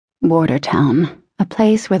Border town, a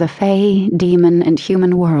place where the fae, demon, and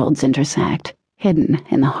human worlds intersect, hidden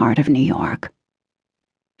in the heart of New York.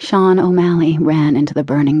 Sean O'Malley ran into the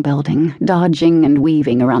burning building, dodging and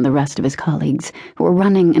weaving around the rest of his colleagues, who were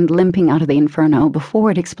running and limping out of the inferno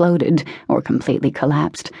before it exploded or completely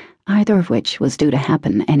collapsed, either of which was due to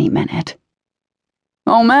happen any minute.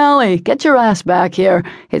 "O'Malley, get your ass back here,"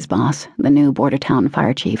 his boss, the new Border Town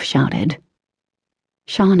fire chief, shouted.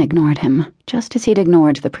 Sean ignored him, just as he'd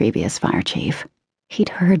ignored the previous fire chief. He'd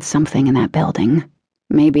heard something in that building.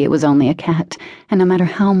 Maybe it was only a cat, and no matter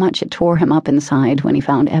how much it tore him up inside when he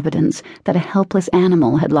found evidence that a helpless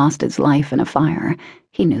animal had lost its life in a fire,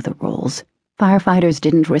 he knew the rules. Firefighters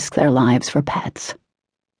didn't risk their lives for pets.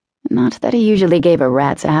 Not that he usually gave a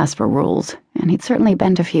rat's ass for rules, and he'd certainly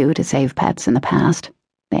bent a few to save pets in the past.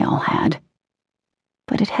 They all had.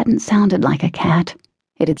 But it hadn't sounded like a cat.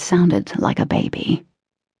 It had sounded like a baby.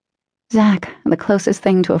 Zach, the closest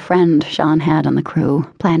thing to a friend Sean had on the crew,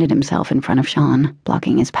 planted himself in front of Sean,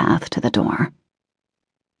 blocking his path to the door.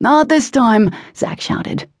 "Not this time," Zach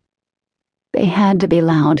shouted. They had to be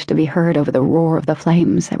loud to be heard over the roar of the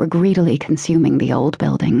flames that were greedily consuming the old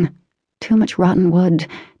building. Too much rotten wood,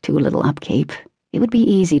 too little upkeep. It would be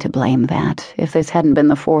easy to blame that if this hadn't been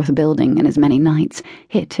the fourth building in as many nights,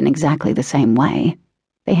 hit in exactly the same way.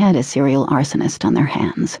 They had a serial arsonist on their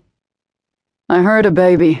hands. "I heard a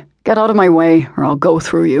baby. Get out of my way, or I'll go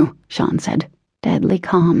through you," Sean said, deadly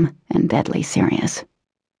calm and deadly serious.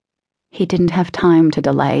 He didn't have time to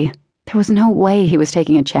delay. There was no way he was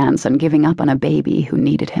taking a chance on giving up on a baby who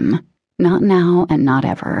needed him. Not now and not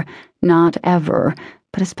ever. Not ever,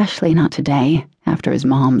 but especially not today, after his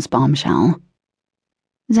mom's bombshell.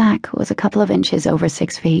 Zach was a couple of inches over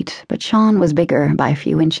 6 feet, but Sean was bigger by a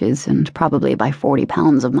few inches and probably by 40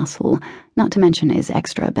 pounds of muscle, not to mention his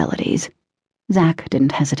extra abilities. Zach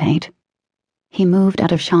didn't hesitate. He moved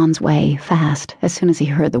out of Sean's way fast as soon as he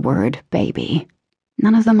heard the word baby.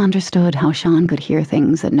 None of them understood how Sean could hear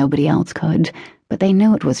things that nobody else could, but they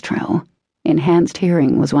knew it was true. Enhanced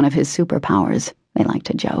hearing was one of his superpowers, they liked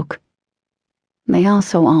to joke. They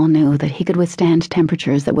also all knew that he could withstand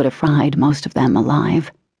temperatures that would have fried most of them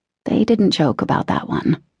alive. They didn't joke about that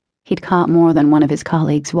one. He'd caught more than one of his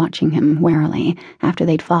colleagues watching him warily after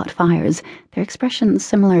they'd fought fires, their expressions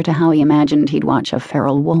similar to how he imagined he'd watch a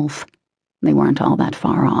feral wolf. They weren't all that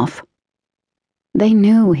far off. They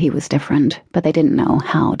knew he was different, but they didn't know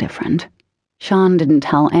how different. Sean didn't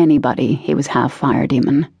tell anybody he was half fire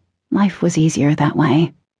demon. Life was easier that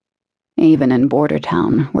way. Even in Border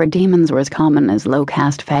Town, where demons were as common as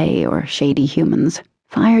low-caste fae or shady humans,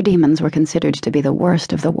 fire demons were considered to be the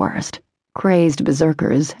worst of the worst. Crazed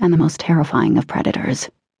berserkers and the most terrifying of predators.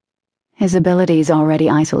 His abilities already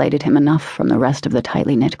isolated him enough from the rest of the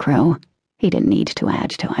tightly knit crew. He didn't need to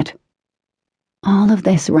add to it. All of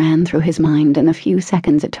this ran through his mind in the few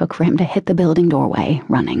seconds it took for him to hit the building doorway,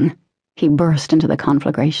 running. He burst into the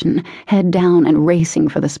conflagration, head down and racing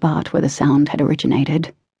for the spot where the sound had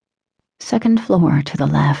originated. Second floor to the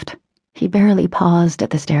left. He barely paused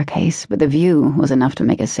at the staircase, but the view was enough to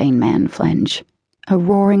make a sane man flinch. A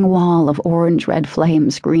roaring wall of orange-red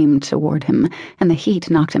flame screamed toward him, and the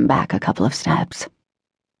heat knocked him back a couple of steps.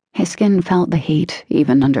 His skin felt the heat,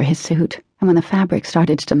 even under his suit, and when the fabric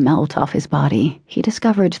started to melt off his body, he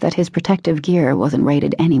discovered that his protective gear wasn't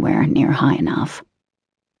rated anywhere near high enough.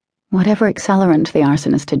 Whatever accelerant the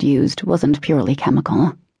arsonist had used wasn't purely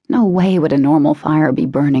chemical. No way would a normal fire be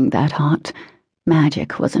burning that hot.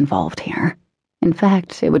 Magic was involved here. In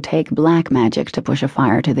fact, it would take black magic to push a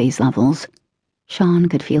fire to these levels. Sean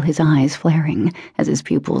could feel his eyes flaring as his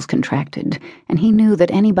pupils contracted, and he knew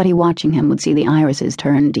that anybody watching him would see the irises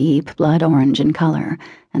turn deep blood orange in color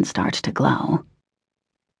and start to glow.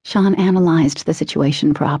 Sean analyzed the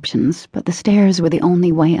situation for options, but the stairs were the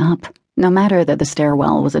only way up, no matter that the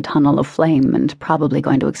stairwell was a tunnel of flame and probably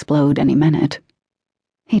going to explode any minute.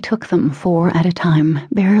 He took them 4 at a time,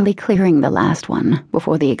 barely clearing the last one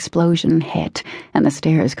before the explosion hit and the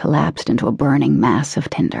stairs collapsed into a burning mass of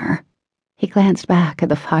tinder. He glanced back at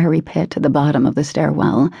the fiery pit at the bottom of the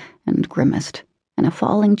stairwell and grimaced, and a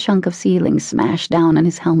falling chunk of ceiling smashed down on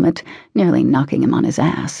his helmet, nearly knocking him on his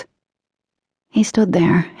ass. He stood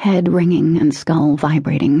there, head ringing and skull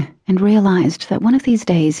vibrating, and realized that one of these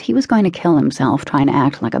days he was going to kill himself trying to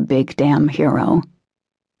act like a big damn hero.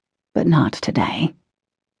 But not today.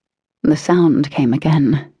 The sound came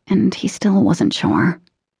again, and he still wasn't sure.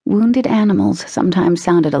 Wounded animals sometimes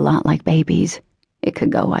sounded a lot like babies. It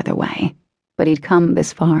could go either way. But he'd come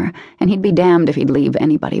this far, and he'd be damned if he'd leave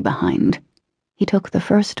anybody behind. He took the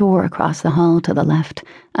first door across the hall to the left,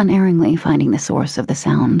 unerringly finding the source of the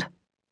sound.